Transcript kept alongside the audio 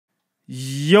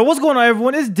Yo, what's going on,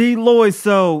 everyone? It's DLloyd.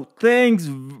 So things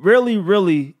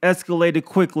really escalated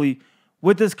quickly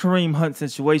with this Kareem Hunt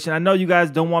situation. I know you guys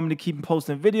don't want me to keep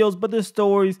posting videos, but there's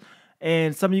stories,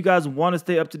 and some of you guys want to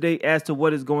stay up to date as to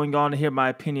what is going on and hear my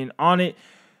opinion on it.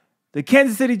 The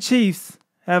Kansas City Chiefs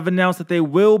have announced that they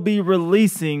will be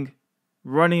releasing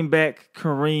running back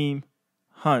Kareem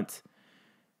Hunt.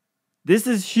 This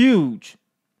is huge,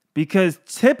 because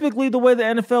typically the way the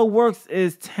NFL works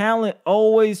is talent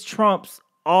always trumps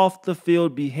off the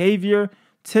field behavior.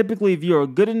 Typically, if you're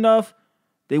good enough,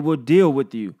 they will deal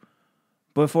with you.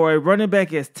 But for a running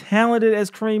back as talented as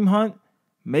Kareem Hunt,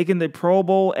 making the Pro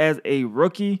Bowl as a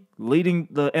rookie, leading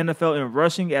the NFL in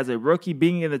rushing as a rookie,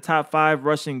 being in the top 5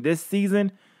 rushing this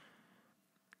season,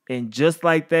 and just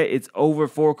like that, it's over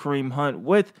for Kareem Hunt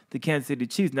with the Kansas City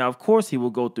Chiefs. Now, of course, he will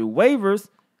go through waivers.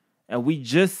 And we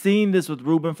just seen this with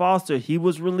Reuben Foster. He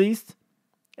was released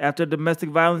after domestic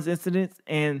violence incidents,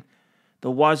 and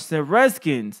the Washington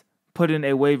Redskins put in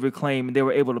a waiver claim, and they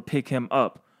were able to pick him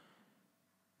up.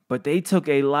 But they took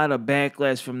a lot of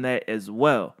backlash from that as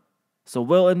well. So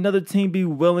will another team be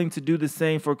willing to do the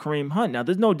same for Kareem Hunt? Now,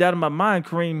 there's no doubt in my mind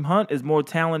Kareem Hunt is more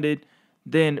talented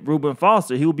than Reuben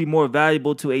Foster. He will be more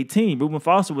valuable to a team. Reuben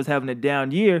Foster was having a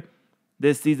down year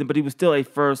this season, but he was still a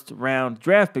first-round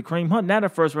draft pick. Kareem Hunt, not a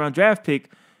first-round draft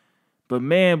pick, but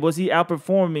man, was he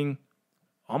outperforming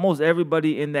almost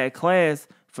everybody in that class,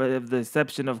 for the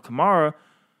exception of Kamara.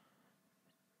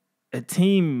 A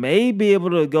team may be able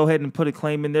to go ahead and put a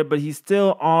claim in there, but he's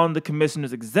still on the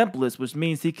commissioner's exempt list, which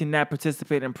means he cannot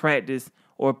participate in practice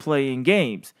or play in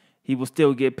games. He will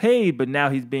still get paid, but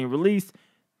now he's being released.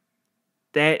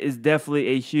 That is definitely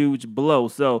a huge blow.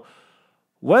 So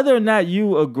whether or not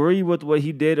you agree with what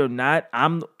he did or not,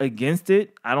 I'm against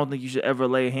it. I don't think you should ever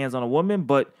lay hands on a woman.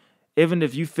 But even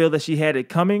if you feel that she had it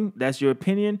coming, that's your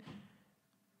opinion.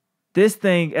 This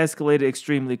thing escalated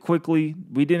extremely quickly.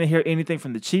 We didn't hear anything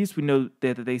from the Chiefs. We know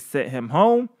that they sent him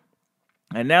home.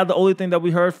 And now the only thing that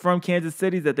we heard from Kansas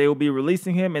City is that they will be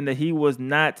releasing him and that he was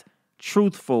not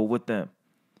truthful with them.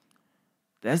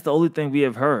 That's the only thing we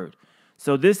have heard.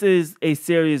 So this is a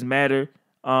serious matter.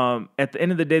 At the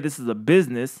end of the day, this is a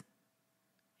business,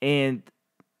 and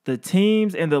the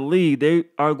teams and the league, they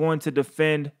are going to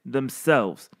defend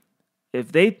themselves.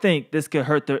 If they think this could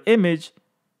hurt their image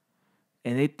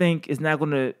and they think it's not going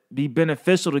to be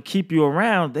beneficial to keep you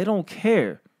around, they don't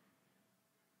care.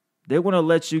 They're going to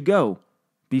let you go.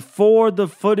 Before the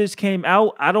footage came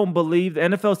out, I don't believe the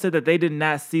NFL said that they did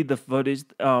not see the footage.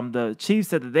 The Chiefs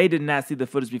said that they did not see the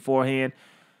footage beforehand.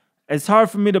 It's hard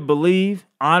for me to believe,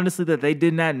 honestly, that they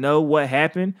did not know what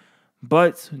happened.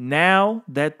 But now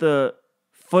that the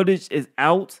footage is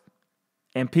out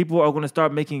and people are going to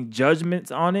start making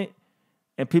judgments on it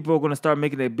and people are going to start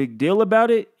making a big deal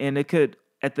about it, and it could,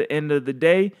 at the end of the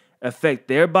day, affect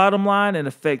their bottom line and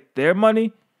affect their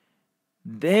money,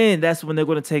 then that's when they're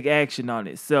going to take action on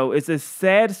it. So it's a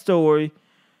sad story.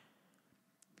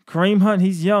 Kareem Hunt,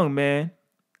 he's young, man.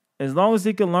 As long as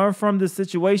he can learn from this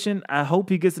situation, I hope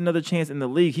he gets another chance in the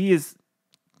league.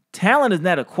 Talent is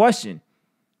not a question.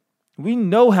 We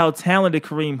know how talented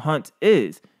Kareem Hunt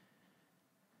is.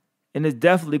 And it's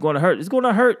definitely going to hurt. It's going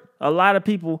to hurt a lot of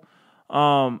people.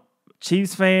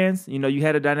 Chiefs fans, you know, you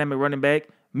had a dynamic running back.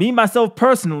 Me, myself,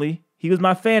 personally, he was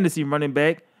my fantasy running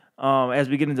back as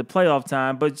we get into playoff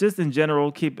time. But just in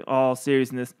general, keep it all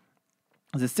seriousness.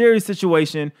 It's a serious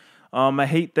situation. I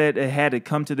hate that it had to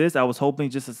come to this. I was hoping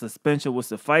just a suspension would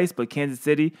suffice, but Kansas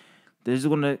City, they're just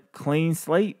going to clean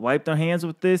slate, wipe their hands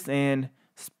with this, and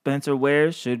Spencer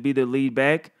Ware should be the lead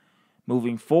back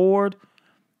moving forward.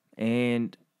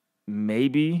 And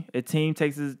maybe a team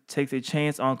takes a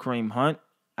chance on Kareem Hunt.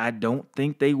 I don't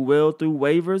think they will through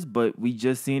waivers, but we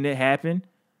just seen it happen.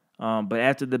 But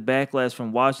after the backlash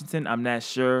from Washington, I'm not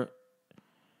sure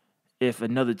if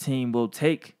another team will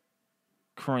take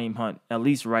Kareem Hunt, at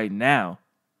least right now.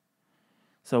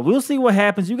 So we'll see what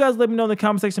happens. You guys let me know in the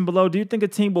comment section below. Do you think a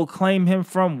team will claim him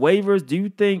from waivers? Do you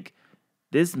think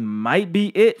this might be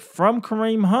it from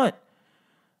Kareem Hunt?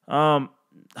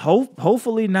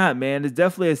 Hopefully not, man. It's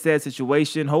definitely a sad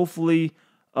situation. Hopefully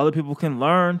other people can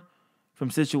learn from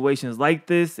situations like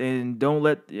this and don't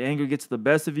let the anger get to the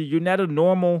best of you. You're not a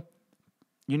normal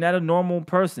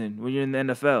person when you're in the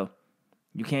NFL.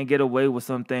 You can't get away with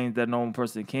some things that a normal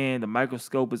person can. The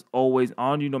microscope is always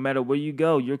on you no matter where you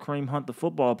go. You're Kareem Hunt, the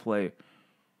football player.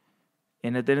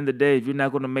 And at the end of the day, if you're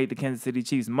not going to make the Kansas City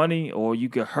Chiefs money, or you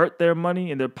could hurt their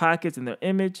money in their pockets and their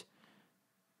image,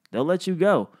 they'll let you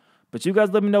go. But you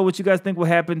guys let me know what you guys think will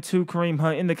happen to Kareem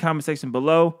Hunt in the comment section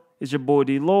below. It's your boy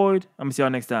DLloyd. I'm going to see y'all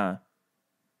next time.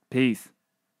 Peace.